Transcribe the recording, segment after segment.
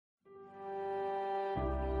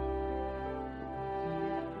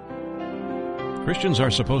Christians are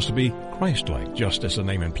supposed to be Christ-like, just as the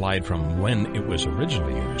name implied from when it was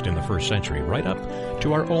originally used in the first century, right up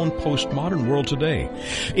to our own postmodern world today.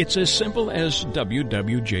 It's as simple as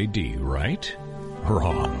WWJD, right?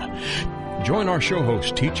 Wrong. Join our show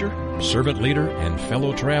host, teacher, servant leader, and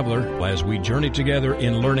fellow traveler as we journey together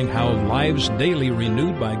in learning how lives daily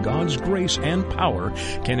renewed by God's grace and power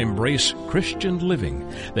can embrace Christian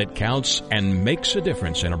living that counts and makes a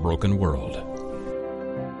difference in a broken world.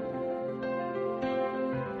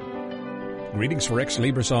 Greetings for Ex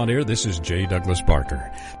Libris On Air. This is J. Douglas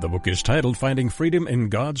Barker. The book is titled Finding Freedom in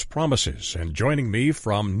God's Promises, and joining me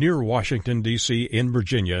from near Washington, D.C. in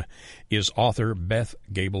Virginia is author Beth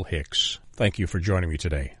Bable Hicks. Thank you for joining me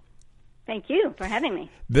today. Thank you for having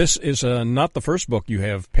me. This is not the first book you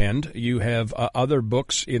have penned. You have other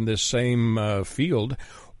books in this same field.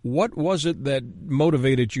 What was it that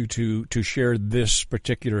motivated you to share this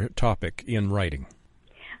particular topic in writing?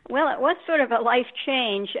 Well, it was sort of a life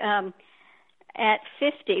change. At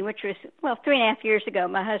 50, which was, 3.5 years ago,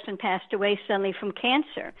 my husband passed away suddenly from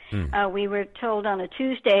cancer. We were told on a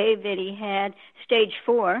Tuesday that he had stage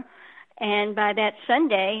 4, and by that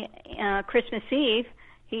Sunday, Christmas Eve,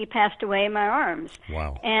 he passed away in my arms.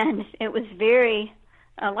 Wow. And it was very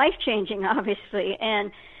life-changing, obviously, and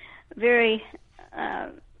very,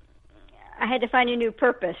 I had to find a new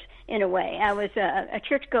purpose in a way. I was a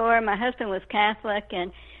churchgoer, my husband was Catholic,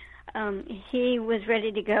 and he was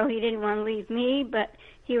ready to go. He didn't want to leave me, but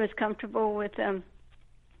he was comfortable with the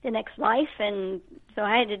next life, and so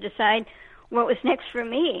I had to decide what was next for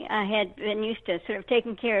me. I had been used to sort of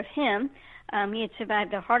taking care of him. He had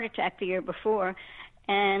survived a heart attack the year before,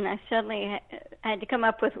 and I suddenly had to come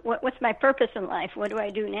up with what's my purpose in life? What do I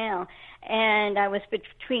do now? And I was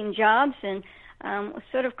between jobs and was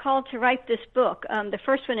sort of called to write this book. The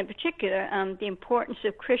first one in particular, The Importance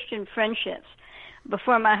of Christian Friendships.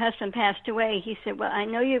 Before my husband passed away, he said, well, I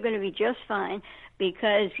know you're going to be just fine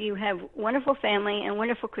because you have wonderful family and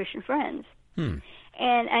wonderful Christian friends. And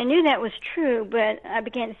I knew that was true, but I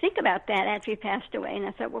began to think about that after he passed away, and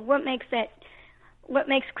I thought, well, what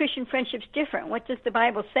makes Christian friendships different? What does the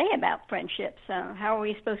Bible say about friendships? How are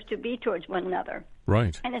we supposed to be towards one another?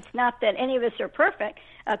 Right. And it's not that any of us are perfect,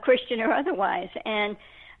 Christian or otherwise, and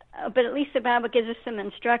but at least the Bible gives us some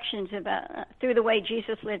instructions about through the way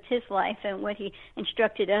Jesus lived his life and what he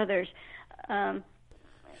instructed others. And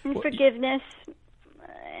forgiveness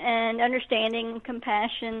and understanding,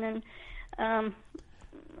 compassion, and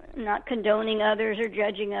not condoning others or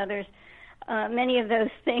judging others. Many of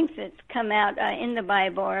those things that come out in the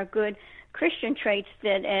Bible are good Christian traits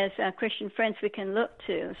that as Christian friends we can look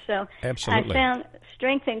to. So absolutely. I found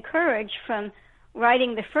strength and courage from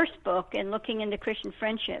writing the first book and looking into Christian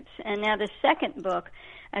friendships. And now the second book,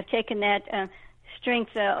 I've taken that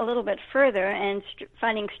strength a little bit further and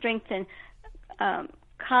finding strength and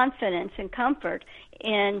confidence and comfort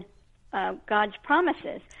in God's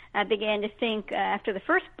promises. I began to think after the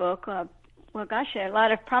first book, there are a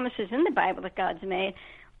lot of promises in the Bible that God's made.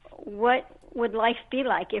 What would life be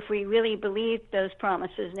like if we really believed those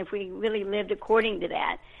promises and if we really lived according to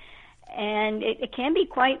that? And it can be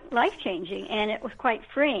quite life-changing, and it was quite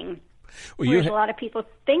freeing. Whereas a lot of people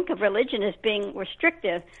think of religion as being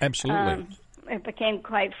restrictive. Absolutely. It became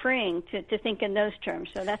quite freeing to think in those terms.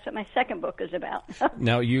 So that's what my second book is about.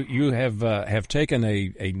 Now, you have taken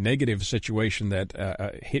a negative situation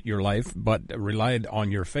that hit your life, but relied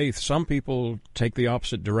on your faith. Some people take the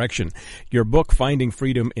opposite direction. Your book, Finding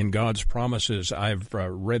Freedom in God's Promises, I've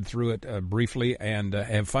read through it briefly, and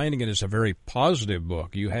am finding it as a very positive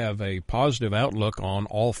book. You have a positive outlook on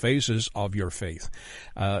all phases of your faith.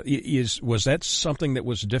 Was that something that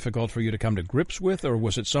was difficult for you to come to grips with, or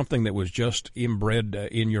was it something that was just inbred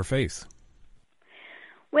in your faith?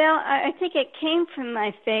 Well, I think it came from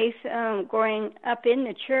my faith growing up in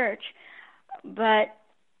the church, but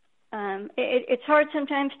it's hard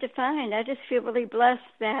sometimes to find. I just feel really blessed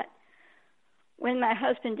that when my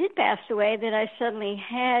husband did pass away, that I suddenly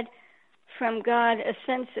had from God a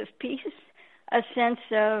sense of peace, a sense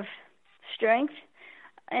of strength,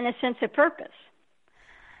 and a sense of purpose.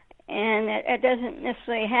 And it doesn't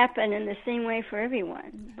necessarily happen in the same way for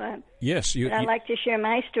everyone. But yes, but I'd like to share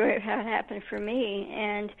my story of how it happened for me.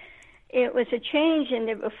 And it was a change in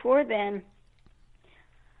that before then,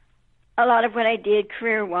 a lot of what I did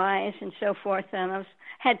career-wise and so forth,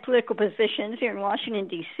 had political positions here in Washington,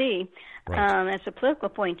 D.C. Right. As a political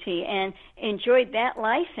appointee, and enjoyed that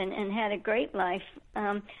life and had a great life.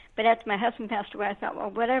 But after my husband passed away, I thought,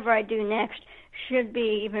 well, whatever I do next should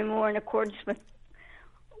be even more in accordance with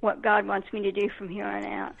what God wants me to do from here on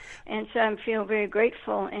out. And so I feel very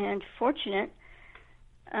grateful and fortunate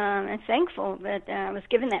and thankful that I was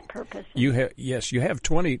given that purpose. You have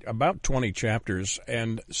about 20 chapters,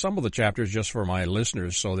 and some of the chapters, just for my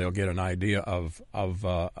listeners, so they'll get an idea of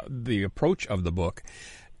the approach of the book.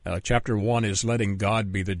 Chapter 1 is letting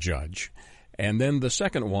God be the judge, and then the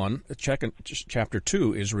second one, chapter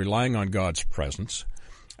 2, is relying on God's presence.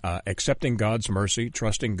 Accepting God's mercy,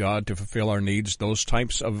 trusting God to fulfill our needs, those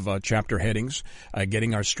types of chapter headings,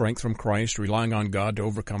 getting our strength from Christ, relying on God to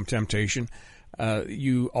overcome temptation.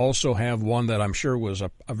 You also have one that I'm sure was a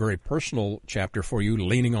very personal chapter for you,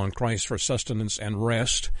 leaning on Christ for sustenance and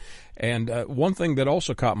rest. And one thing that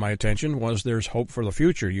also caught my attention was there's hope for the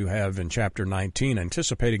future. You have in chapter 19,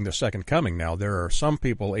 anticipating the second coming. Now, there are some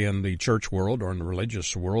people in the church world or in the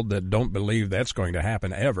religious world that don't believe that's going to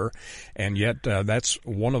happen ever, and yet that's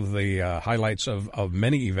one of the highlights of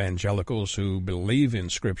many evangelicals who believe in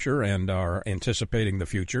Scripture and are anticipating the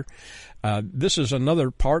future. This is another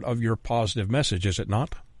part of your positive message, is it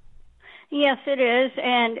not? Yes, it is.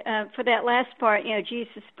 And for that last part,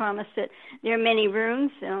 Jesus promised that there are many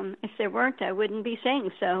rooms. If there weren't, I wouldn't be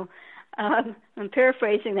saying so. I'm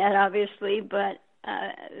paraphrasing that, obviously, but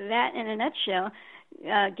that, in a nutshell,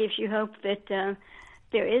 gives you hope that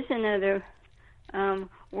there is another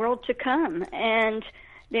world to come. And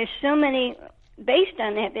there's so many, based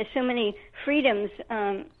on that, there's so many freedoms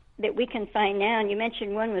that we can find now. And you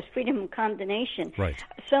mentioned one was freedom from condemnation. Right.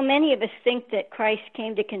 So many of us think that Christ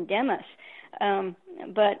came to condemn us.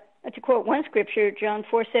 But to quote one scripture, John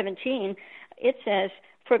 4:17, it says,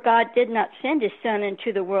 "For God did not send his Son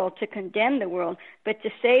into the world to condemn the world, but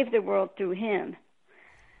to save the world through him."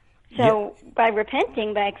 So by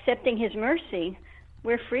repenting, by accepting his mercy,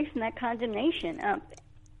 we're free from that condemnation.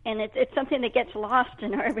 And it's something that gets lost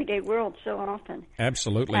in our everyday world so often.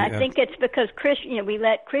 Absolutely. I think it's because we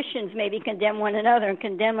let Christians maybe condemn one another and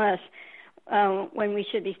condemn us when we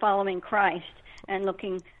should be following Christ and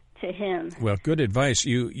looking to him. Well, good advice.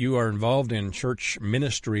 You are involved in church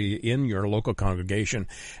ministry in your local congregation.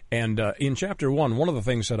 And in chapter 1, one of the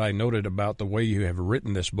things that I noted about the way you have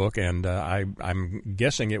written this book, and I'm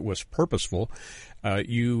guessing it was purposeful,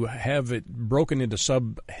 you have it broken into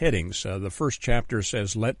subheadings. The first chapter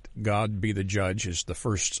says, "Let God be the judge," is the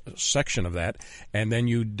first section of that. And then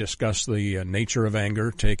you discuss the nature of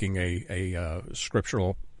anger, taking a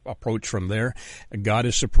scriptural approach from there. God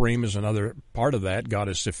is supreme is another part of that. God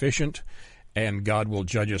is sufficient, and God will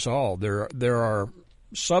judge us all. There are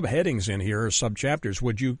subheadings in here, subchapters.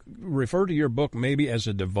 Would you refer to your book maybe as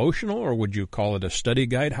a devotional, or would you call it a study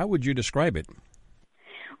guide? How would you describe it?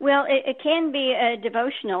 Well, it can be a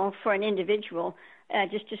devotional for an individual,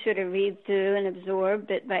 just to sort of read through and absorb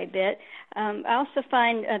bit by bit. I also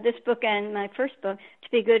find this book and my first book to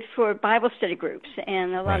be good for Bible study groups,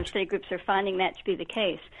 and a lot of study groups are finding that to be the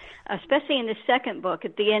case. Especially in the second book,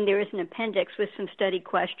 at the end there is an appendix with some study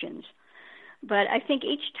questions. But I think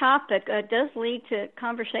each topic does lead to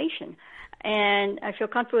conversation, and I feel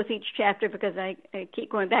comfortable with each chapter because I keep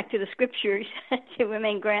going back to the scriptures to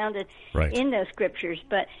remain grounded in those scriptures.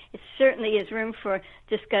 But it certainly is room for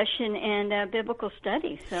discussion and biblical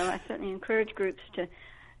study. So I certainly encourage groups to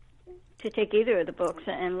take either of the books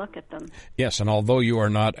and look at them. Yes, and although you are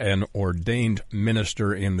not an ordained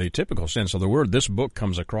minister in the typical sense of the word, this book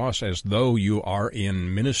comes across as though you are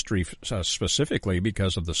in ministry specifically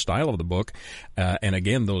because of the style of the book. And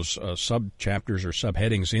again, those sub-chapters or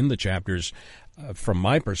subheadings in the chapters, from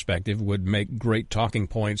my perspective, would make great talking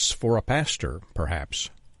points for a pastor,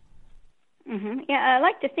 perhaps. Mm-hmm. Yeah, I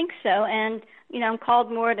like to think so. And, I'm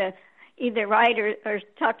called more to either write or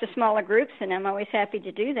talk to smaller groups, and I'm always happy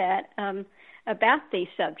to do that, about these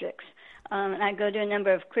subjects. And I go to a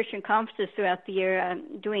number of Christian conferences throughout the year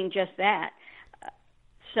doing just that.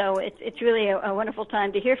 So it's really a wonderful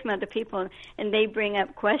time to hear from other people, and they bring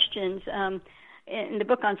up questions. In the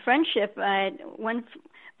book on friendship, I had one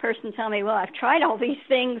person tell me, "Well, I've tried all these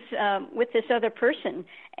things with this other person,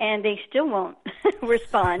 and they still won't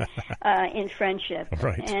respond in friendship."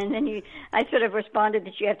 Right. And then I sort of responded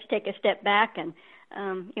that you have to take a step back and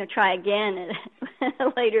try again at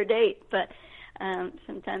a later date. But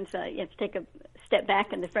sometimes you have to take a step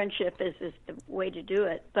back, and the friendship is the way to do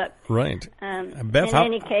it. But Beth, in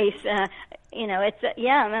any case,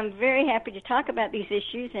 I'm very happy to talk about these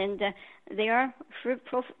issues, and they are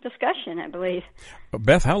fruitful discussion, I believe.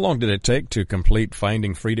 Beth, how long did it take to complete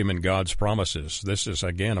Finding Freedom in God's Promises? This is,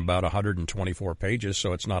 again, about 124 pages,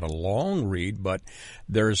 so it's not a long read, but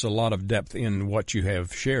there's a lot of depth in what you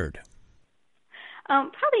have shared.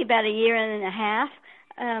 Probably about a year and a half.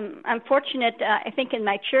 I'm fortunate, I think, in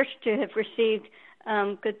my church to have received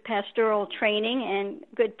good pastoral training and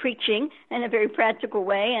good preaching in a very practical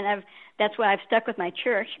way, and that's why I've stuck with my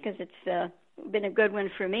church, because it's been a good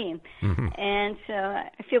one for me. Mm-hmm. And so I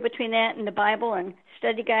feel between that and the Bible and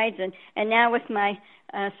study guides, and now with my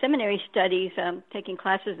seminary studies, taking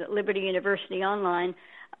classes at Liberty University online,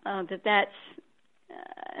 that's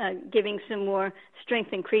giving some more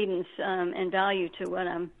strength and credence and value to what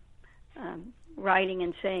I'm writing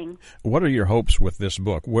and saying. What are your hopes with this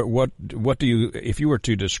book? What do you, if you were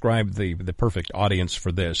to describe the perfect audience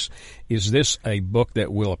for this, is this a book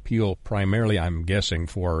that will appeal primarily, I'm guessing,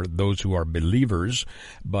 for those who are believers,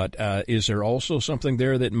 but is there also something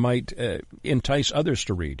there that might entice others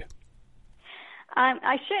to read?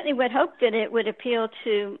 I certainly would hope that it would appeal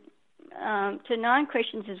to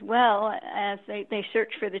non-Christians as well as they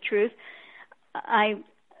search for the truth. I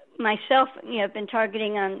myself, have been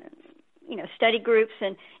targeting on study groups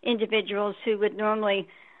and individuals who would normally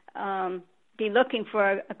be looking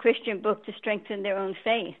for a Christian book to strengthen their own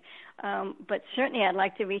faith. But certainly I'd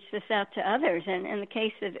like to reach this out to others. And in the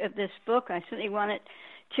case of this book, I certainly want it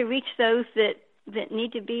to reach those that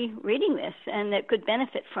need to be reading this and that could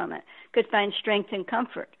benefit from it, could find strength and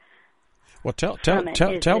comfort. Well,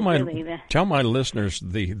 tell my listeners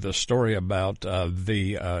the story about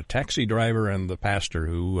the taxi driver and the pastor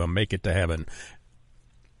who make it to heaven.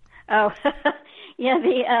 Oh,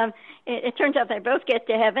 yeah. It turns out they both get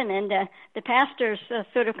to heaven, and the pastor's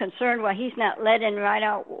sort of concerned why he's not led in right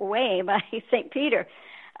away by St. Peter,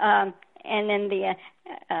 and then the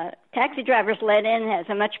taxi driver's led in, has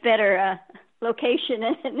a much better location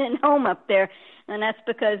and home up there, and that's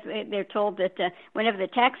because they're told that whenever the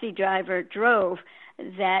taxi driver drove,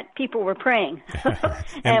 that people were praying,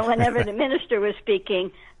 and whenever the minister was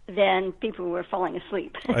speaking, then people were falling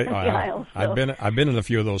asleep. I've been in a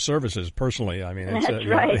few of those services personally. I mean, that's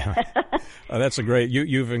right. That's a great.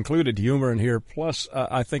 You've included humor in here, plus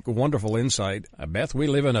I think a wonderful insight. Beth, we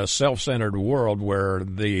live in a self-centered world where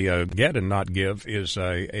the get and not give is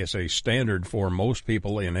a standard for most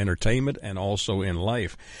people in entertainment and also in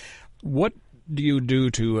life. What do you do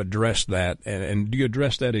to address that, and do you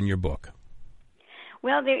address that in your book?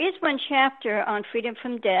 Well, there is one chapter on freedom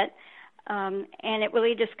from debt. And it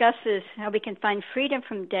really discusses how we can find freedom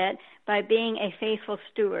from debt by being a faithful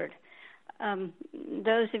steward.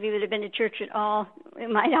 Those of you that have been to church at all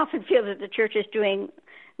might often feel that the church is doing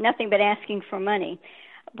nothing but asking for money.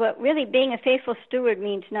 But really being a faithful steward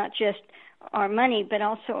means not just our money, but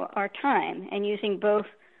also our time, and using both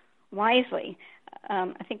wisely.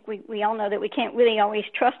 I think we all know that we can't really always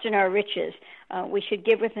trust in our riches. We should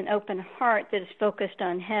give with an open heart that is focused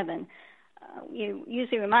on heaven. You're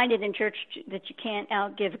usually reminded in church that you can't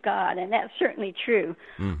outgive God, and that's certainly true.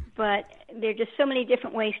 But there are just so many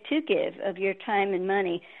different ways to give of your time and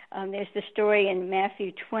money. There's the story in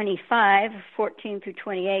Matthew 25:14 through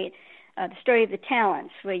 28, the story of the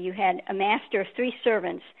talents, where you had a master of 3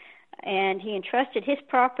 servants, and he entrusted his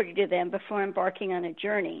property to them before embarking on a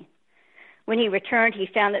journey. When he returned, he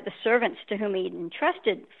found that the servants to whom he had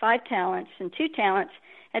entrusted 5 talents and 2 talents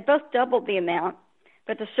had both doubled the amount,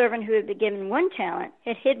 but the servant who had been given 1 talent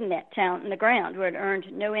had hidden that talent in the ground where it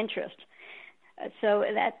earned no interest. So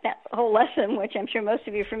that whole lesson, which I'm sure most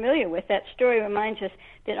of you are familiar with, that story reminds us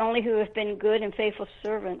that only who have been good and faithful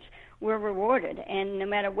servants were rewarded. And no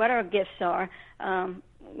matter what our gifts are,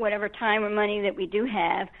 whatever time or money that we do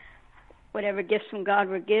have, whatever gifts from God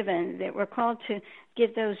we're given, that we're called to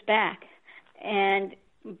give those back. And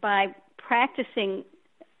by practicing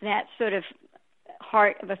that sort of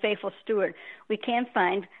heart of a faithful steward, we can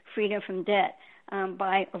find freedom from debt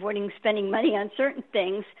by avoiding spending money on certain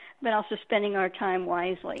things, but also spending our time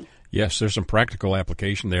wisely. Yes, there's some practical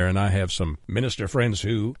application there, and I have some minister friends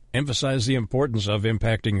who emphasize the importance of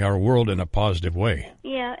impacting our world in a positive way.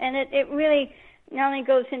 Yeah, and it really not only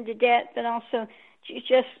goes into debt, but also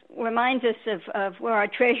just reminds us of where our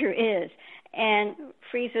treasure is and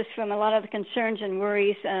frees us from a lot of the concerns and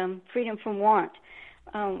worries, freedom from want.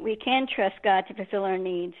 We can trust God to fulfill our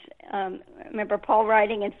needs. Remember Paul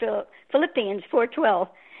writing in Philippians 4:12,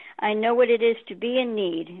 I know what it is to be in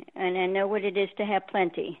need, and I know what it is to have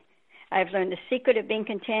plenty. I've learned the secret of being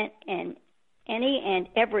content in any and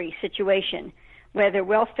every situation, whether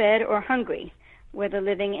well-fed or hungry, whether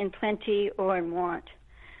living in plenty or in want.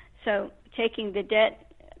 So taking the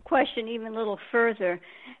debt question even a little further,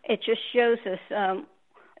 it just shows us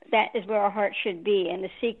that is where our heart should be, and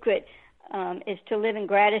the secret is to live in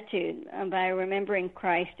gratitude by remembering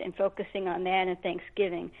Christ and focusing on that and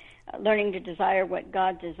thanksgiving, learning to desire what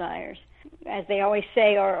God desires. As they always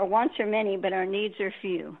say, our wants are many, but our needs are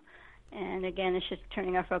few. And again, it's just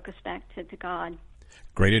turning our focus back to God.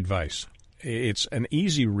 Great advice. It's an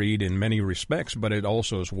easy read in many respects, but it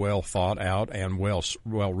also is well thought out and well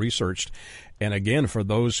researched. And again, for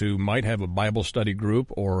those who might have a Bible study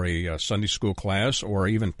group or a Sunday school class or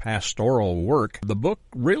even pastoral work, the book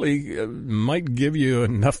really might give you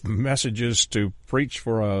enough messages to preach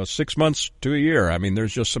for 6 months to a year. I mean,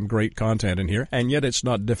 there's just some great content in here, and yet it's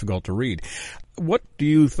not difficult to read. What do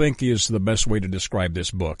you think is the best way to describe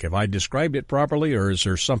this book? Have I described it properly, or is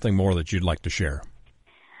there something more that you'd like to share?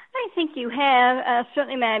 I think you have.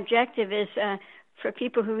 Certainly my objective is for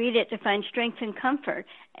people who read it to find strength and comfort.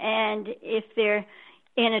 And if they're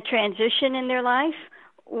in a transition in their life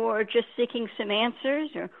or just seeking some answers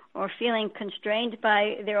or feeling constrained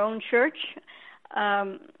by their own church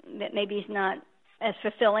that maybe is not as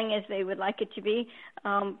fulfilling as they would like it to be,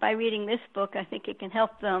 by reading this book, I think it can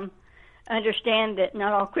help them understand that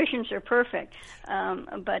not all Christians are perfect,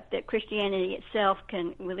 but that Christianity itself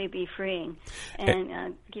can really be freeing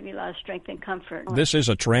and give you a lot of strength and comfort. This is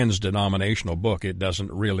a trans-denominational book. It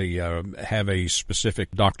doesn't really have a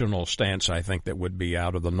specific doctrinal stance, I think, that would be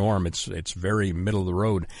out of the norm. It's very middle of the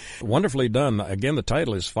road. Wonderfully done. Again, the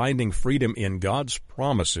title is Finding Freedom in God's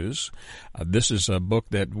Promises. This is a book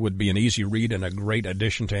that would be an easy read and a great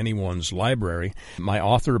addition to anyone's library. My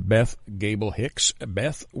author, Beth Bable Hicks.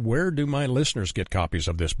 Beth, where do my listeners get copies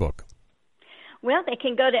of this book? Well, they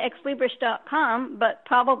can go to exlibris.com, but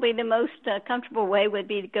probably the most comfortable way would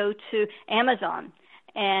be to go to Amazon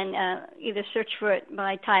and either search for it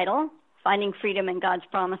by title, Finding Freedom in God's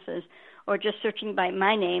Promises, or just searching by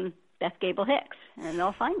my name, Beth Bable Hicks, and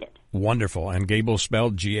they'll find it. Wonderful. And Gable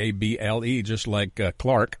spelled Gable, just like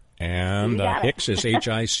Clark. And Hicks is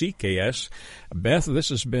Hicks. Beth, this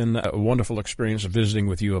has been a wonderful experience visiting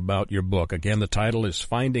with you about your book. Again, the title is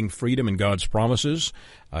Finding Freedom in God's Promises,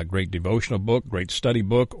 a great devotional book, great study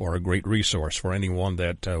book, or a great resource for anyone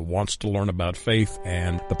that wants to learn about faith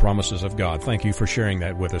and the promises of God. Thank you for sharing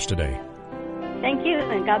that with us today. Thank you,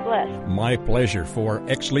 and God bless. My pleasure. For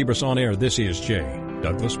Ex Libris On Air, this is J.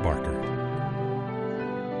 Douglas Barker.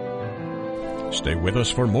 Stay with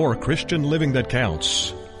us for more Christian Living That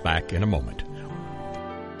Counts. Back in a moment.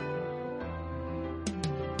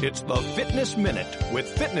 It's the Fitness Minute with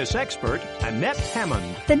fitness expert Annette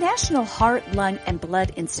Hammond. The National Heart, Lung, and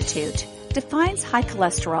Blood Institute defines high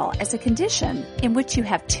cholesterol as a condition in which you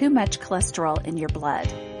have too much cholesterol in your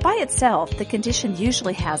blood. By itself, the condition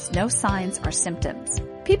usually has no signs or symptoms.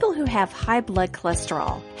 People who have high blood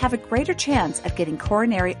cholesterol have a greater chance of getting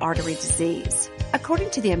coronary artery disease. According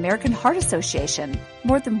to the American Heart Association,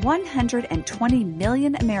 more than 120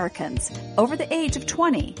 million Americans over the age of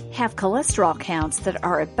 20 have cholesterol counts that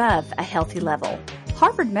are above a healthy level.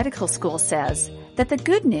 Harvard Medical School says that the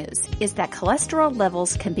good news is that cholesterol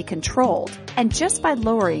levels can be controlled, and just by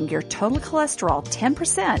lowering your total cholesterol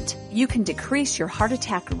 10%, you can decrease your heart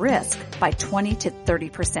attack risk by 20 to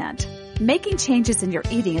 30%. Making changes in your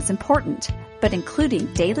eating is important, but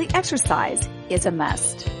including daily exercise is a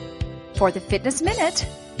must. For the Fitness Minute,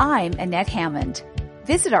 I'm Annette Hammond.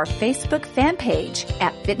 Visit our Facebook fan page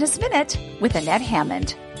at Fitness Minute with Annette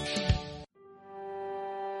Hammond.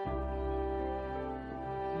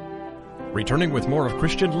 Returning with more of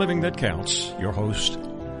Christian Living That Counts, your host.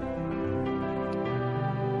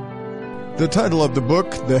 The title of the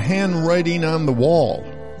book, The Handwriting on the Wall,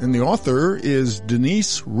 and the author is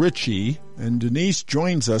Denise Richey, and Denise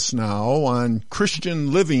joins us now on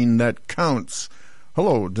Christian Living That Counts.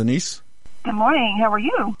 Hello, Denise. Good morning. How are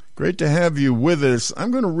you? Great to have you with us. I'm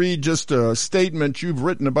going to read just a statement you've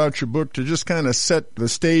written about your book to just kind of set the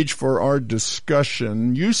stage for our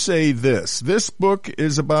discussion. You say this book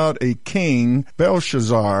is about a king,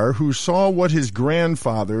 Belshazzar, who saw what his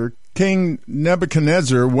grandfather, King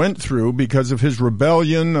Nebuchadnezzar, went through because of his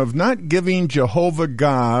rebellion of not giving Jehovah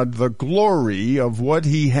God the glory of what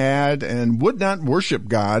he had and would not worship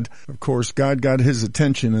God. Of course, God got his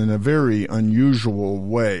attention in a very unusual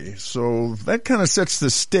way. So that kind of sets the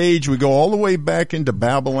stage. We go all the way back into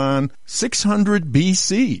Babylon, 600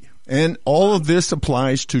 BC. And all of this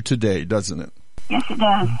applies to today, doesn't it? Yes, it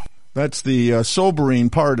does. That's the sobering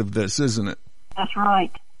part of this, isn't it? That's right.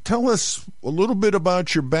 Tell us a little bit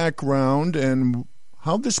about your background and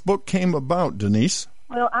how this book came about, Denise.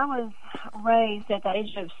 Well, I was raised at the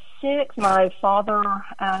age of 6. My father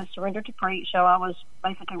surrendered to preach, so I was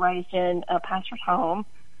basically raised in a pastor's home.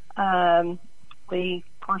 We,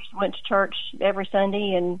 of course, went to church every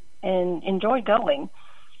Sunday and enjoyed going.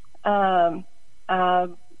 I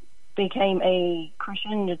became a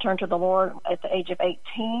Christian and turned to the Lord at the age of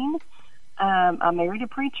 18. I married a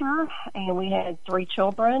preacher, and we had 3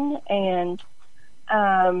 children. And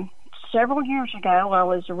several years ago, I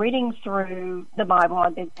was reading through the Bible.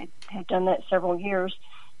 I had done that several years,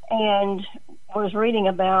 and was reading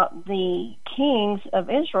about the kings of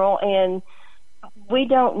Israel, and we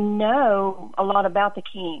don't know a lot about the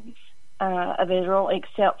kings of Israel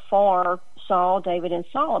except for Saul, David, and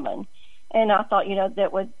Solomon. And I thought,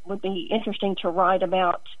 that would be interesting to write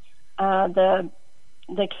about the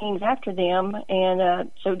kings after them,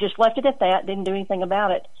 and so just left it at that, didn't do anything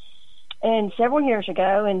about it. And several years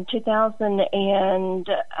ago, in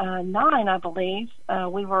 2009, I believe,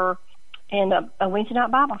 we were in a Wednesday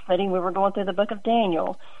night Bible study. We were going through the book of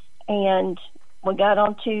Daniel, and we got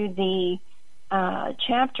onto the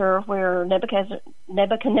chapter where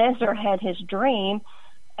Nebuchadnezzar had his dream,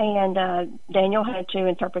 and Daniel had to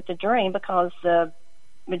interpret the dream because the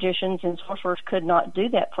magicians and sorcerers could not do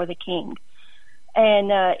that for the king.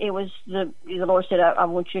 And it was the Lord said, I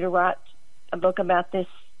want you to write a book about this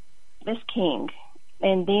king.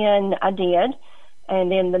 And then I did.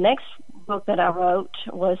 And then the next book that I wrote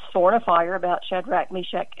was For the Fire, about Shadrach,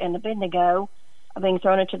 Meshach, and Abednego being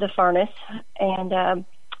thrown into the furnace. And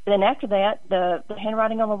then after that, the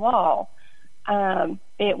Handwriting on the Wall.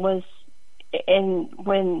 It was, and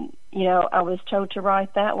when, I was told to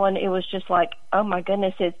write that one, it was just like, oh my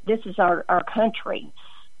goodness, this is our country.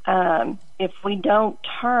 If we don't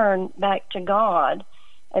turn back to God,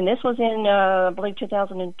 and this was in, I believe,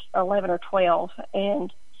 2011 or 12,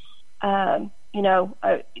 and,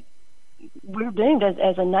 we're doomed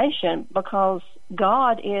as a nation, because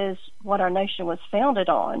God is what our nation was founded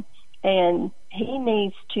on, and He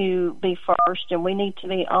needs to be first, and we need to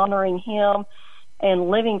be honoring Him and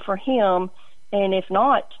living for Him, and if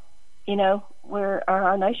not,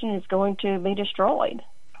 our nation is going to be destroyed.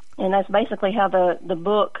 And that's basically how the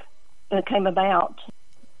book came about.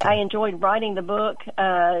 I enjoyed writing the book,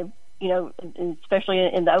 especially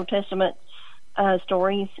in the Old Testament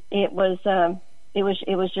stories. It was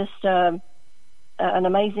just an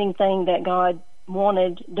amazing thing that God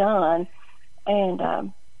wanted done, and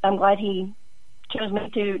I'm glad He chose me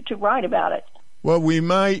to write about it. Well, we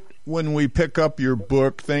might, when we pick up your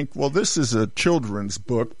book, think, well, this is a children's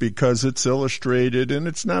book because it's illustrated and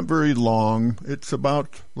it's not very long. It's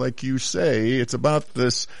about, like you say, it's about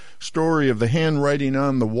this story of the handwriting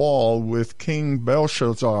on the wall with King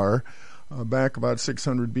Belshazzar back about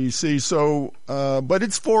 600 BC. So, but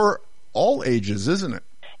it's for all ages, isn't it?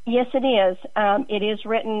 Yes, it is. It is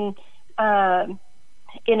written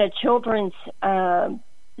in a children's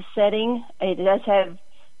setting. It does have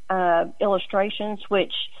illustrations,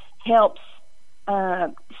 which helps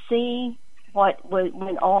see what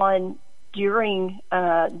went on during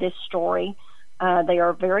this story. They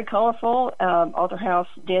are very colorful. Arthur House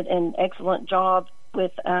did an excellent job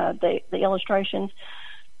with the illustrations,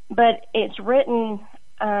 but it's written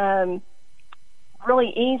really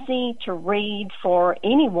easy to read for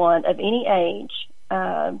anyone of any age,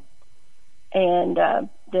 and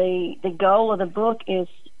the goal of the book is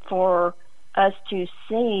for us to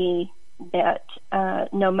see that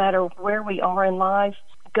no matter where we are in life,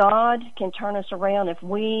 God can turn us around if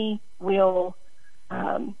we will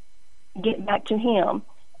get back to Him.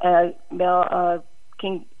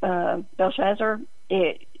 King Belshazzar,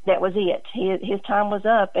 that was it. His time was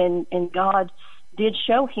up, and God did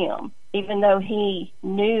show him, even though he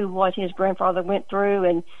knew what his grandfather went through,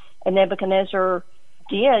 and Nebuchadnezzar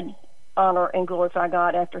did honor and glorify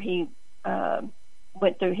God after he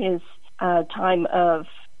went through his time of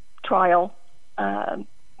trial.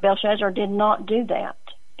 Belshazzar did not do that,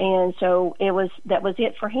 and so that was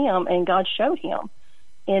it for him, and God showed him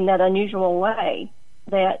in that unusual way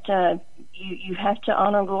that you have to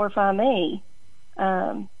honor and glorify me,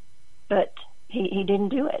 but he didn't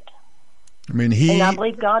do it. And I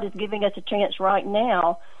believe God is giving us a chance right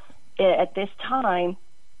now, at this time,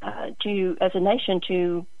 as a nation,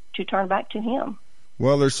 to turn back to Him.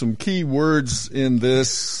 Well, there's some key words in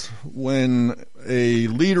this. When a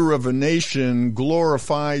leader of a nation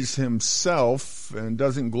glorifies himself and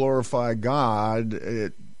doesn't glorify God,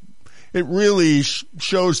 it really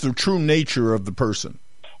shows the true nature of the person.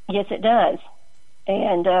 Yes, it does.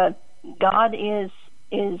 And God is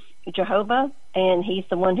Jehovah, and He's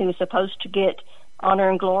the one who is supposed to get honor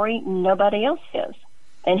and glory. Nobody else is.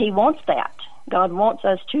 And He wants that. God wants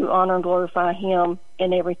us to honor and glorify Him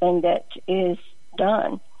in everything that is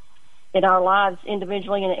done in our lives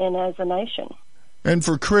individually and as a nation. And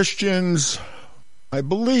for Christians, I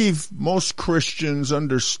believe most Christians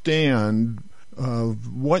understand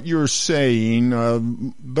what you're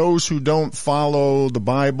saying. Those who don't follow the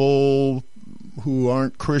Bible, who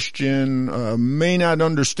aren't Christian, may not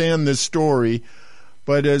understand this story,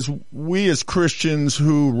 but as Christians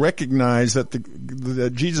who recognize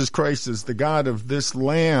that Jesus Christ is the God of this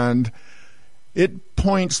land, It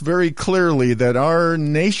points very clearly that our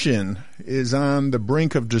nation is on the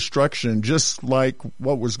brink of destruction, just like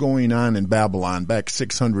what was going on in Babylon back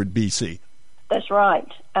 600 BC. That's right.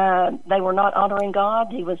 They were not honoring God.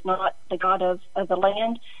 He was not the God of the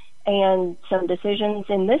land. And some decisions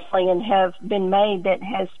in this land have been made that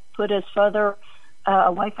has put us further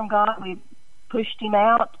away from God. We've pushed him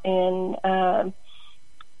out, and God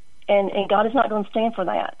is not going to stand for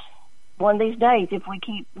that. One of these days, if we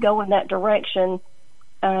keep going that direction,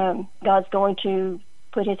 God's going to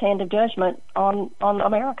put his hand of judgment on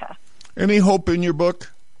America. Any hope in your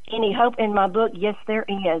book? Any hope in my book? Yes, there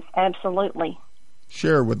is. Absolutely.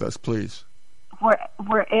 Share with us, please.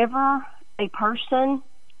 Wherever a person,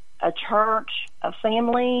 a church, a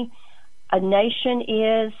family, a nation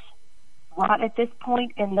is right at this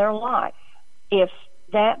point in their life, if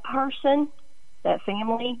that person, that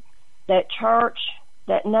family, that church,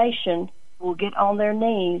 that nation will get on their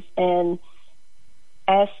knees and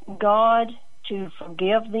ask God to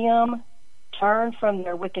forgive them, turn from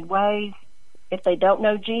their wicked ways. If they don't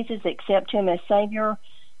know Jesus, accept him as Savior,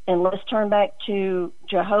 and let's turn back to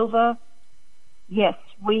Jehovah. Yes,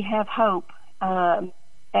 we have hope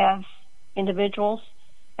as individuals,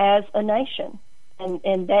 as a nation,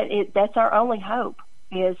 and that's our only hope,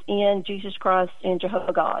 is in Jesus Christ and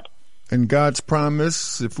Jehovah God. And God's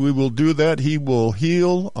promise, if we will do that, he will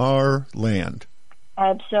heal our land.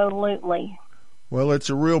 Absolutely. Well, it's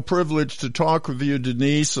a real privilege to talk with you,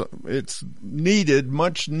 Denise. It's needed,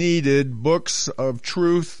 much needed, books of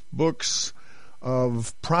truth, books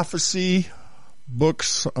of prophecy,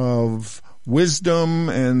 books of wisdom,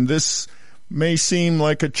 and this may seem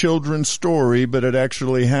like a children's story, but it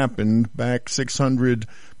actually happened back 600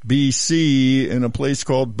 BC in a place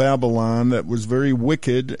called Babylon that was very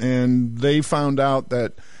wicked, and they found out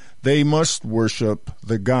that they must worship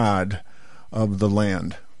the God of the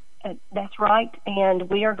land. That's right, and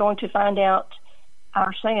we are going to find out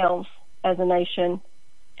ourselves as a nation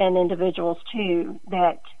and individuals too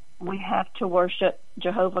that we have to worship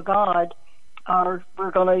Jehovah God, or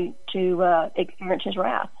we're going to experience his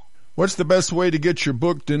wrath. What's the best way to get your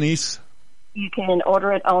book, Denise? You can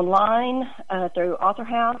order it online through Author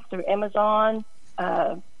House, through Amazon,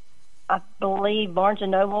 I believe Barnes &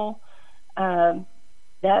 Noble.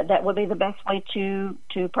 That would be the best way to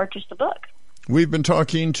purchase the book. We've been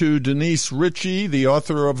talking to Denise Richey, the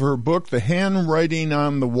author of her book, The Handwriting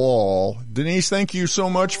on the Wall. Denise, thank you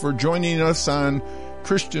so much for joining us on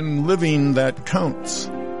Christian Living That Counts.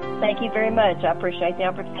 Thank you very much. I appreciate the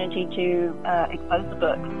opportunity to expose the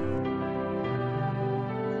book.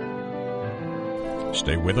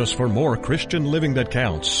 Stay with us for more Christian Living That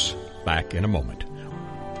Counts. Back in a moment.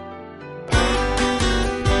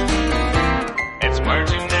 It's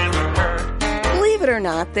words you never heard. Believe it or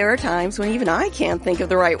not, there are times when even I can't think of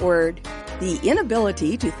the right word. The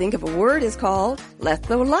inability to think of a word is called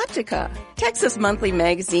lethologica. Texas Monthly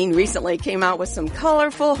Magazine recently came out with some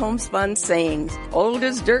colorful homespun sayings. Old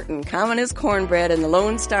as dirt and common as cornbread in the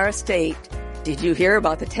Lone Star State. Did you hear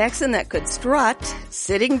about the Texan that could strut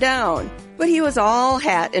sitting down? But he was all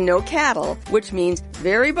hat and no cattle, which means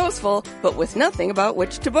very boastful, but with nothing about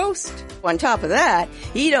which to boast. On top of that,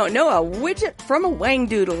 he don't know a widget from a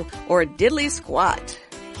wangdoodle or a diddly squat.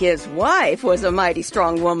 His wife was a mighty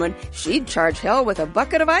strong woman. She'd charge hell with a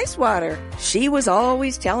bucket of ice water. She was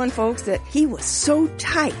always telling folks that he was so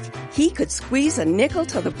tight, he could squeeze a nickel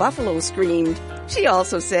till the buffalo screamed. She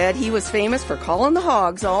also said he was famous for calling the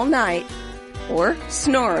hogs all night. Or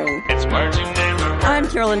snoring. It's words you never heard. I'm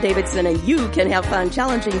Carolyn Davidson, and you can have fun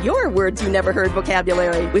challenging your words you never heard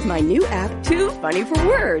vocabulary with my new app, Too Funny for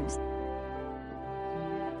Words.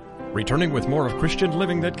 Returning with more of Christian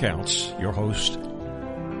Living That Counts, your host.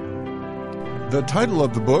 The title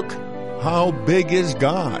of the book, How Big is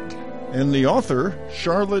God? And the author,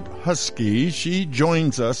 Charlotte Huskey, she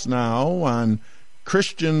joins us now on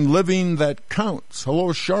Christian Living That Counts.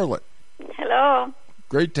 Hello, Charlotte. Hello.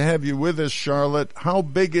 Great to have you with us, Charlotte. How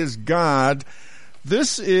Big is God?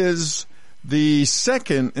 This is the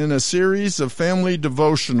second in a series of family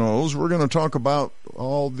devotionals. We're going to talk about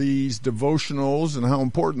all these devotionals and how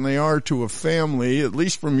important they are to a family, at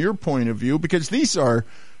least from your point of view, because these are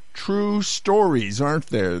true stories, aren't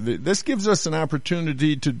there? This gives us an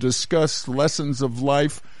opportunity to discuss lessons of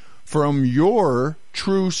life from your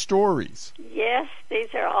true stories. Yes, these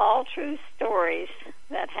are all true stories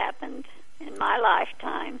that happened in my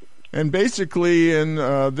lifetime. And basically in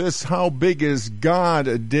this How Big is God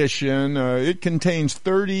edition, it contains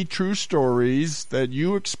 30 true stories that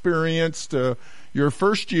you experienced your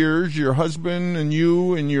first years, your husband and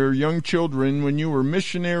you and your young children, when you were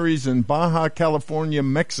missionaries in Baja California,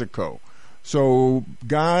 Mexico. So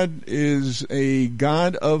God is a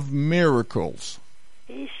God of miracles.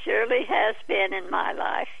 He surely has been in my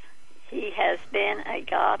life. He has been a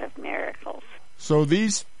God of miracles. So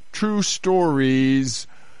these true stories,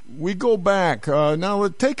 we go back. Now,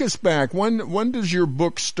 take us back. When does your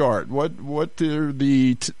book start? What are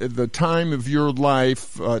the time of your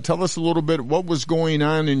life? Tell us a little bit what was going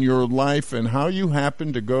on in your life and how you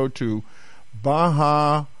happened to go to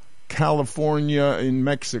Baja California in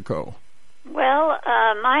Mexico. Well,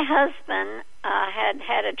 my husband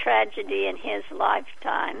had a tragedy in his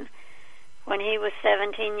lifetime. When he was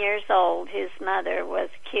 17 years old, his mother was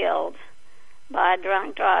killed by a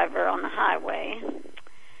drunk driver on the highway.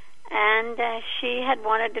 And she had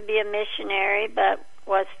wanted to be a missionary, but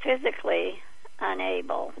was physically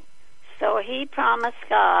unable. So he promised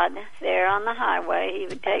God there on the highway he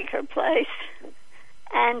would take her place,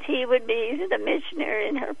 and he would be the missionary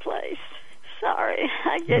in her place. Sorry,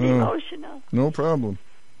 I get emotional. No problem.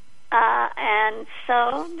 And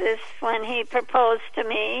so when he proposed to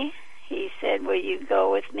me, he said, will you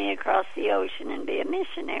go with me across the ocean and be a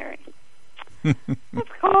missionary? Of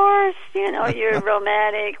course, you're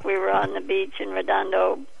romantic. We were on the beach in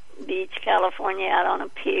Redondo Beach, California, out on a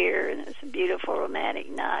pier, and it was a beautiful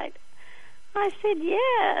romantic night. I said,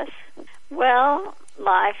 yes. Well,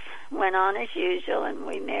 life went on as usual, and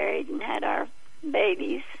we married and had our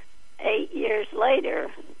babies. 8 years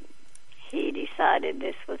later, he decided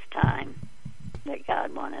this was time, that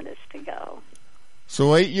God wanted us to go.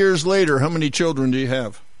 So 8 years later, how many children do you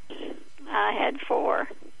have? I had 4.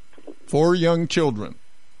 4 young children.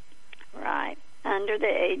 Right, under the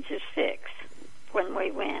age of 6. When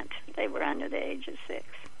we went, they were under the age of 6.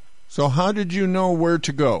 So how did you know where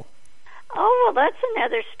to go? Oh, well, that's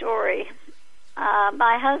another story.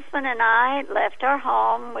 My husband and I left our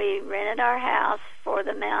home. We rented our house for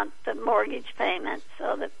the mortgage payment,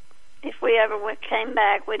 so that if we ever came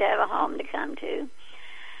back, we'd have a home to come to.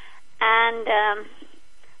 And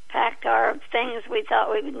packed our things we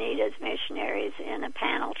thought we would need as missionaries in a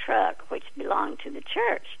panel truck, which belonged to the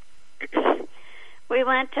church. We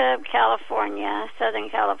went to California, Southern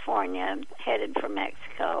California, headed for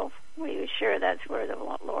Mexico. We were sure that's where the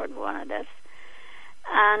Lord wanted us.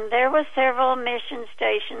 And there were several mission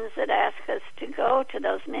stations that asked us to go to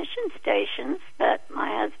those mission stations, but my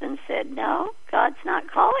husband said, no, God's not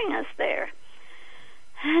calling us there.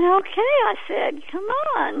 And okay, I said, come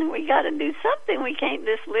on, we got to do something. We can't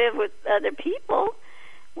just live with other people.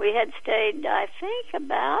 We had stayed, I think,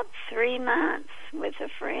 about 3 months with a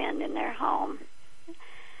friend in their home.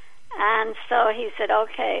 And so he said,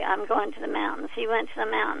 okay, I'm going to the mountains. He went to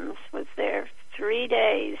the mountains, was there 3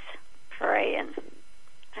 days praying.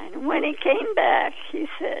 And when he came back, he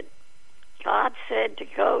said, God said to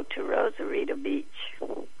go to Rosarito Beach.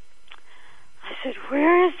 I said,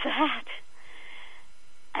 where is that?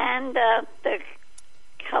 And the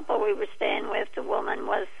couple we were staying with, the woman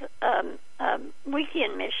was a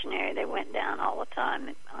weekend missionary. They went down all the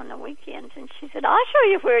time on the weekends. And she said, I'll show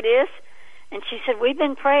you where it is. And she said, we've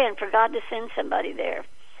been praying for God to send somebody there.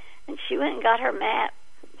 And she went and got her map,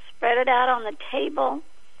 spread it out on the table,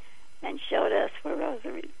 and showed us where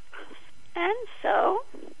Rosarito was. And so,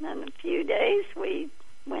 in a few days, we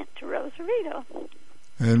went to Rosarito.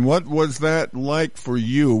 And what was that like for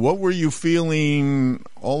you? What were you feeling?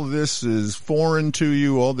 All this is foreign to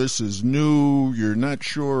you. All this is new. You're not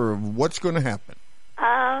sure of what's going to happen.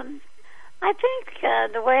 I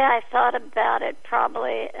think the way I thought about it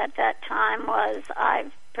probably at that time was I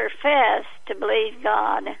professed to believe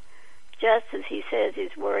God just as he says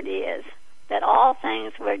his word is, that all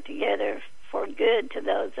things work together for good to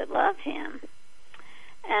those that love him,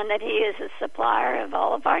 and that he is a supplier of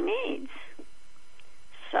all of our needs.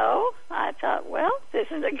 So I thought, well, this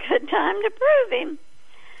is a good time to prove him.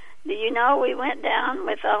 Do you know, we went down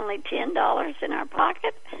with only $10 in our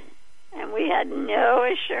pocket, and we had no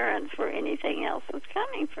assurance where anything else was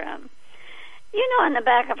coming from. You know, in the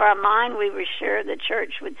back of our mind, we were sure the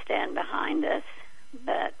church would stand behind us,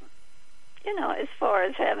 but, you know, as far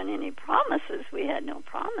as having any promises, we had no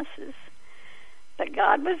promises. But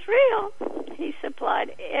God was real. He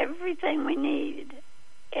supplied everything we needed,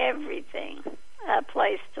 everything. A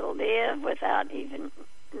place to live without even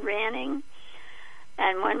renting.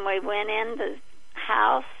 And when we went in the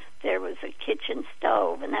house, there was a kitchen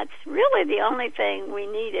stove, and that's really the only thing we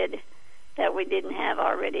needed that we didn't have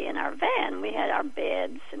already in our van. We had our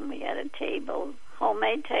beds, and we had a table,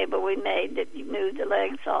 homemade table we made that you moved the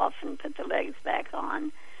legs off and put the legs back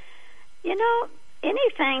on. You know,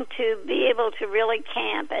 anything to be able to really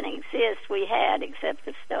camp and exist we had except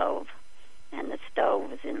the stove, and the stove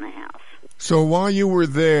was in the house. So while you were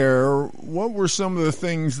there, what were some of the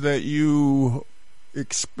things that you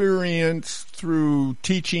experienced through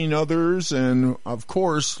teaching others and, of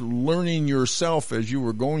course, learning yourself as you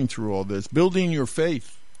were going through all this, building your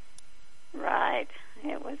faith? Right.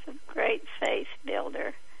 It was a great faith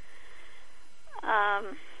builder.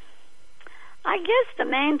 I guess the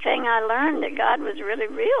main thing I learned that God was really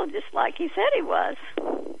real, just like He said He was.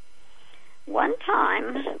 One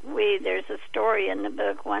time, there's a story in the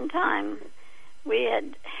book, one time we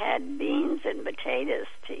had beans and potatoes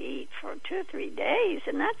to eat for 2 or 3 days,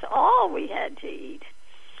 and that's all we had to eat.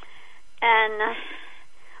 And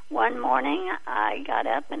one morning I got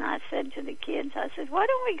up and I said to the kids, I said, why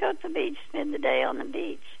don't we go to the beach, spend the day on the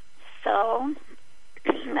beach? So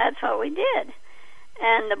that's what we did.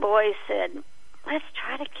 And the boys said, let's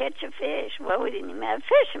try to catch a fish. Well, we didn't even have a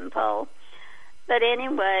fishing pole. But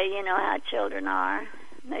anyway, you know how children are.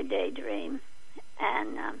 They daydream.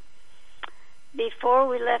 And before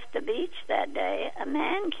we left the beach that day, a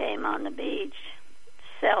man came on the beach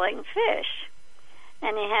selling fish.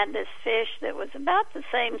 And he had this fish that was about the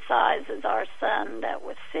same size as our son that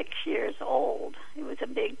was 6 years old. It was a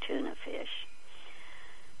big tuna fish.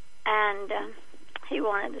 And he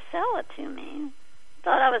wanted to sell it to me.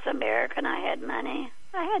 Thought I was American. I had money.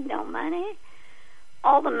 I had no money.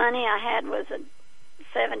 All the money I had was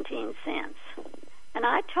 17 cents. And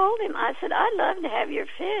I told him, I said, I'd love to have your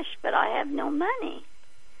fish, but I have no money.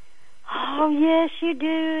 Oh, yes, you do,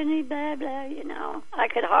 and he blah, blah, you know. I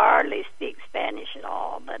could hardly speak Spanish at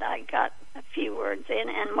all, but I got a few words in.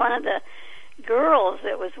 And one of the girls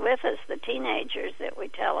that was with us, the teenagers that we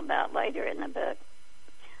tell about later in the book,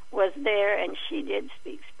 was there, and she did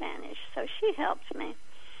speak Spanish, so she helped me.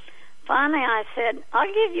 Finally, I said, I'll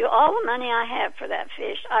give you all the money I have for that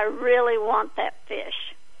fish. I really want that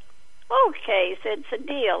fish. Okay, he said, it's a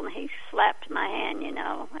deal. And he slapped my hand, you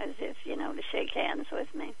know, as if, you know, to shake hands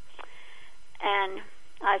with me. And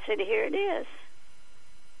I said, here it is.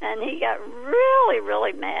 And he got really,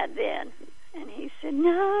 really mad then. And he said,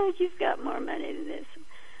 no, you've got more money than this.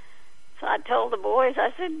 So I told the boys, I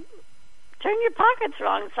said, turn your pockets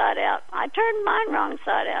wrong side out. I turned mine wrong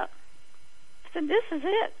side out. I said, this is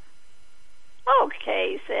it.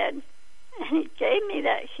 Okay, he said. And he gave me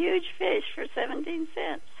that huge fish for 17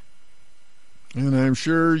 cents. And I'm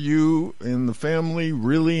sure you and the family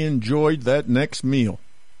really enjoyed that next meal.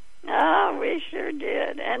 Oh, we sure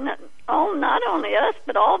did. And not only us,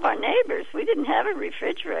 but all of our neighbors. We didn't have a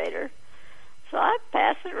refrigerator. So I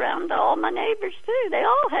passed it around to all my neighbors, too. They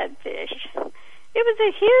all had fish. It was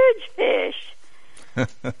a huge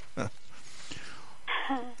fish.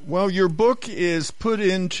 Well, your book is put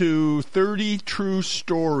into 30 true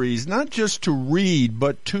stories, not just to read,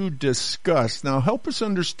 but to discuss. Now, help us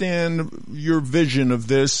understand your vision of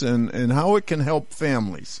this and how it can help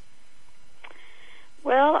families.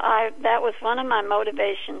 Well, that was one of my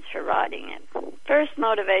motivations for writing it. First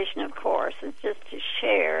motivation, of course, is just to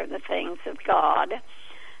share the things of God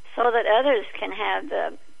so that others can have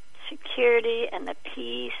the security and the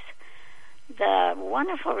peace, the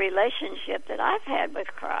wonderful relationship that I've had with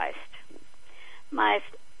Christ. My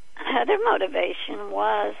other motivation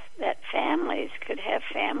was that families could have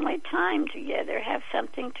family time together, have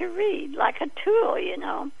something to read, like a tool, you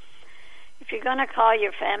know. If you're going to call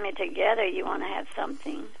your family together, you want to have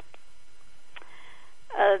something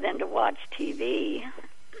other than to watch TV.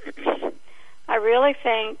 I really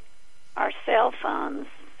think our cell phones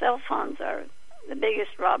are the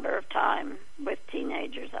biggest robber of time with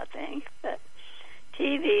teenagers, I think. But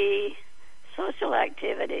TV, social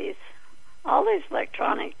activities, all these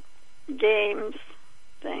electronic games,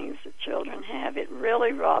 things that children have, it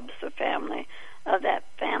really robs the family of that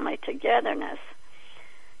family togetherness.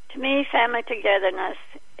 To me, family togetherness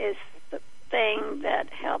is the thing that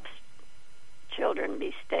helps children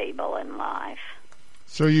be stable in life.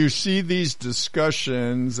 So you see these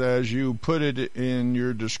discussions, as you put it in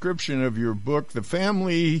your description of your book, the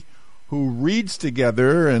family who reads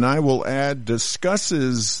together, and I will add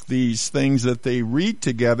discusses these things that they read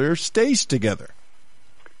together, stays together.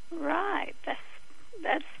 Right.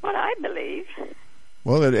 That's what I believe.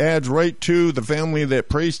 Well, it adds right to the family that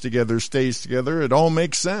prays together, stays together. It all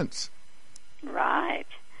makes sense. Right.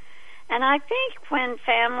 And I think when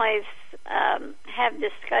families have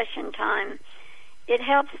discussion time, it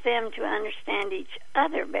helps them to understand each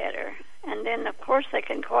other better. And then, of course, they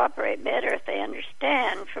can cooperate better if they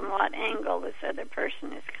understand from what angle this other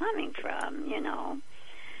person is coming from, you know.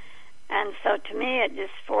 And so to me, it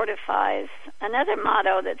just fortifies. Another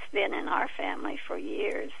motto that's been in our family for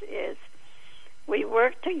years is, we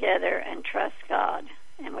work together and trust God,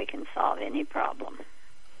 and we can solve any problem.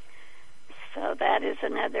 So that is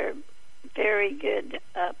another very good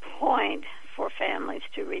point for families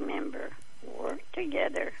to remember. Work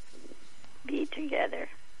together, be together.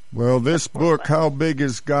 Well, this book, How Big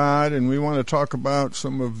is God, and we want to talk about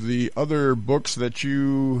some of the other books that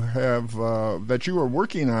you have that you are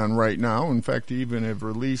working on right now. In fact, even have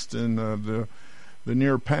released in the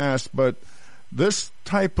near past. But this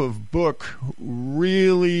type of book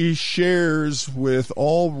really shares with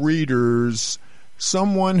all readers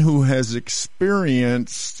someone who has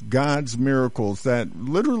experienced God's miracles, that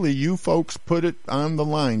literally you folks put it on the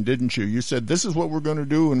line, didn't you? You said, this is what we're going to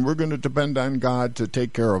do, and we're going to depend on God to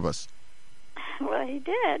take care of us. Well, he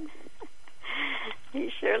did.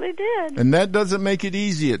 He surely did. And that doesn't make it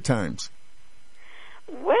easy at times.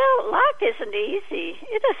 Well, life isn't easy.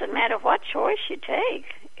 It doesn't matter what choice you take.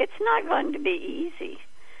 It's not going to be easy.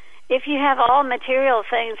 If you have all material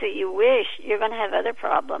things that you wish, you're going to have other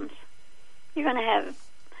problems. You're going to have,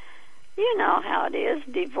 you know how it is,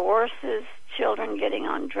 divorces, children getting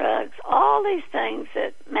on drugs, all these things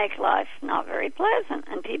that make life not very pleasant.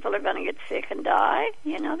 And people are going to get sick and die.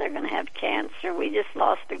 You know, they're going to have cancer. We just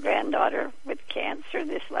lost a granddaughter with cancer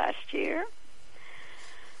this last year.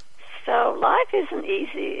 So life isn't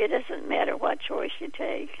easy. It doesn't matter what choice you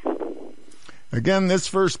take. Again, this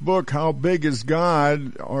first book, How Big is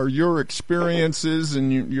God, are your experiences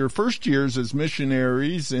in your first years as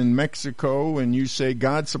missionaries in Mexico, and you say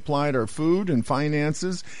God supplied our food and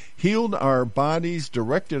finances, healed our bodies,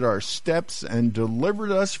 directed our steps, and delivered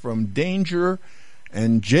us from danger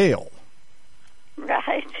and jail.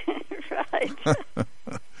 Right, right.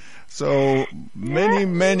 So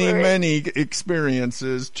many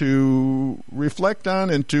experiences to reflect on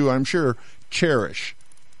and to, I'm sure, cherish.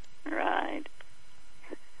 Right.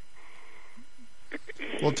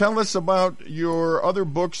 Well, tell us about your other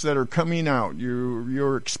books that are coming out.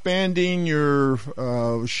 You're expanding your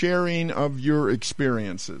sharing of your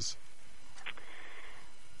experiences.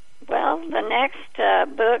 Well, the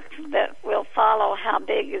next book that will follow How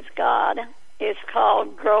Big is God is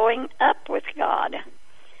called Growing Up with God.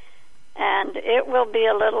 And it will be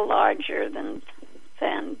a little larger than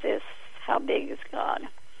this How Big is God.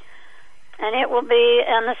 And it will be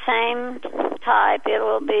on the same type. It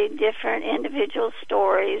will be different individual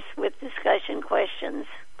stories with discussion questions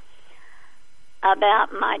about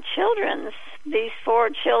my children's. These 4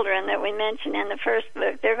 children that we mentioned in the first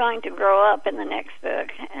book, they're going to grow up in the next book,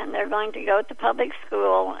 and they're going to go to public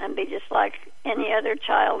school and be just like any other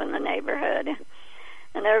child in the neighborhood.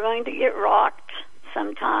 And they're going to get rocked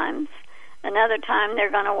sometimes. Another time they're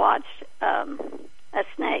going to watch a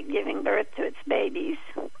snake giving birth to its babies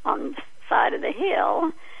on the side of the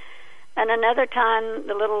hill. And another time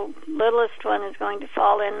the littlest one is going to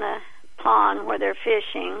fall in the pond where they're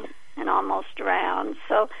fishing and almost drown.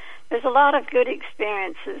 So there's a lot of good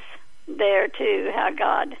experiences there too, how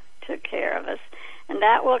God took care of us. And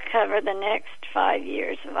that will cover the next 5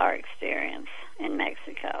 years of our experience in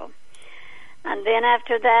Mexico. And then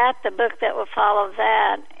after that, the book that will follow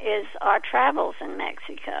that is our travels in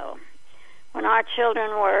Mexico. When our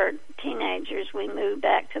children were teenagers, we moved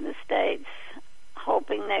back to the States,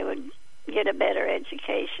 hoping they would get a better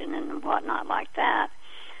education and whatnot like that.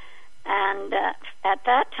 And at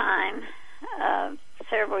that time,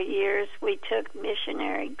 several years, we took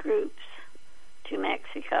missionary groups to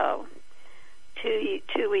Mexico,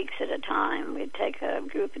 2 weeks at a time. We'd take a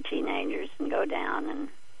group of teenagers and go down and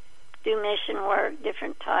do mission work,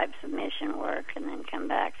 different types of mission work, and then come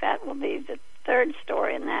back. That will be the third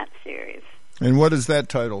story in that series. And what is that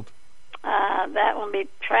titled? That will be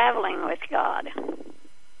Traveling with God.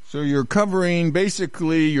 So you're covering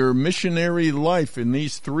basically your missionary life in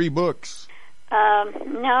these 3 books.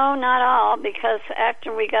 No, not all, because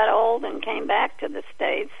after we got old and came back to the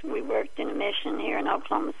States, we worked in a mission here in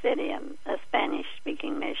Oklahoma City, a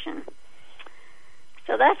Spanish-speaking mission.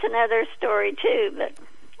 So that's another story, too, but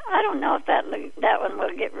I don't know if that one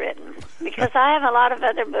will get written, because I have a lot of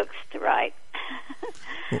other books to write.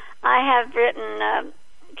 I have written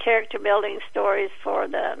character-building stories for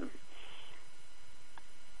the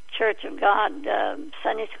Church of God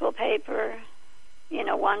Sunday school paper,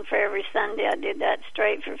 one for every Sunday. I did that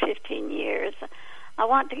straight for 15 years. I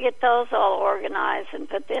want to get those all organized and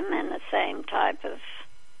put them in the same type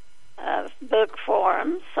of book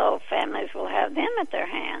form, so families will have them at their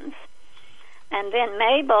hands. And then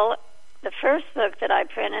Mabel, the first book that I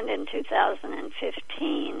printed in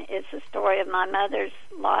 2015, is the story of my mother's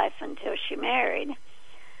life until she married.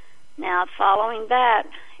 Now, following that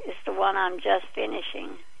is the one I'm just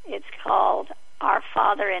finishing. It's called Our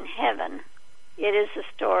Father in Heaven. It is the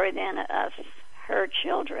story then of her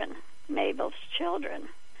children, Mabel's children.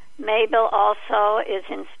 Mabel also is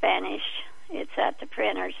in Spanish It's at the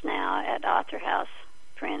printers now, at Author House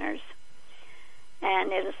Printers.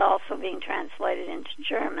 And it is also being translated into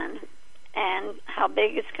German. And How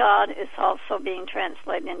Big is God is also being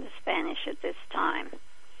translated into Spanish at this time.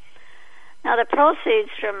 Now, the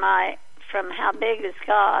proceeds from How Big is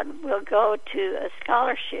God will go to a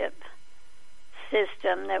scholarship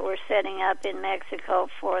system that we're setting up in Mexico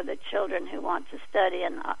for the children who want to study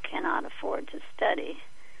and cannot afford to study.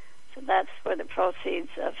 So that's where the proceeds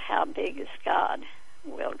of How Big is God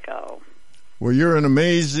will go. Well, you're an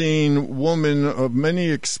amazing woman of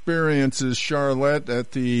many experiences, Charlotte,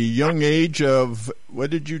 at the young age of,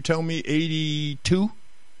 what did you tell me, 82?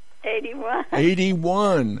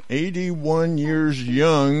 81. 81 years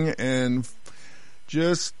young, and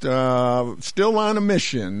just still on a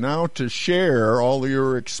mission now to share all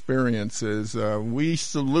your experiences. We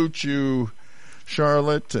salute you,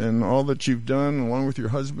 Charlotte, and all that you've done, along with your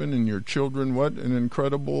husband and your children. What an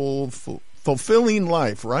incredible, fulfilling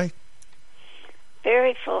life, right?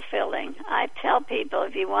 Very fulfilling. I tell people,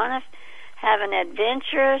 if you want to have an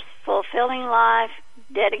adventurous, fulfilling life,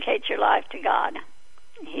 dedicate your life to God.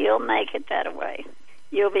 He'll make it that way.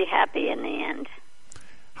 You'll be happy in the end.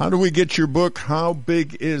 How do we get your book, How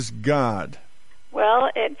Big is God?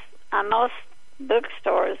 Well, it's on most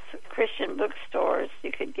bookstores, Christian bookstores.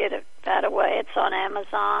 You could get it that way. It's on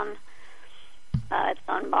Amazon. It's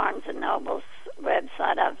on Barnes & Noble's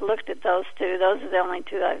website. I've looked at those two. Those are the only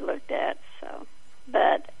two I've looked at.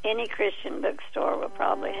 But any Christian bookstore will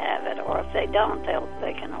probably have it, or if they don't,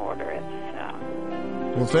 they can order it.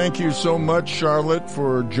 Well, thank you so much, Charlotte,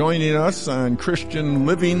 for joining us on Christian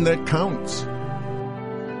Living That Counts.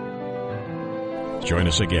 Join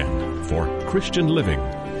us again for Christian Living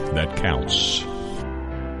That Counts.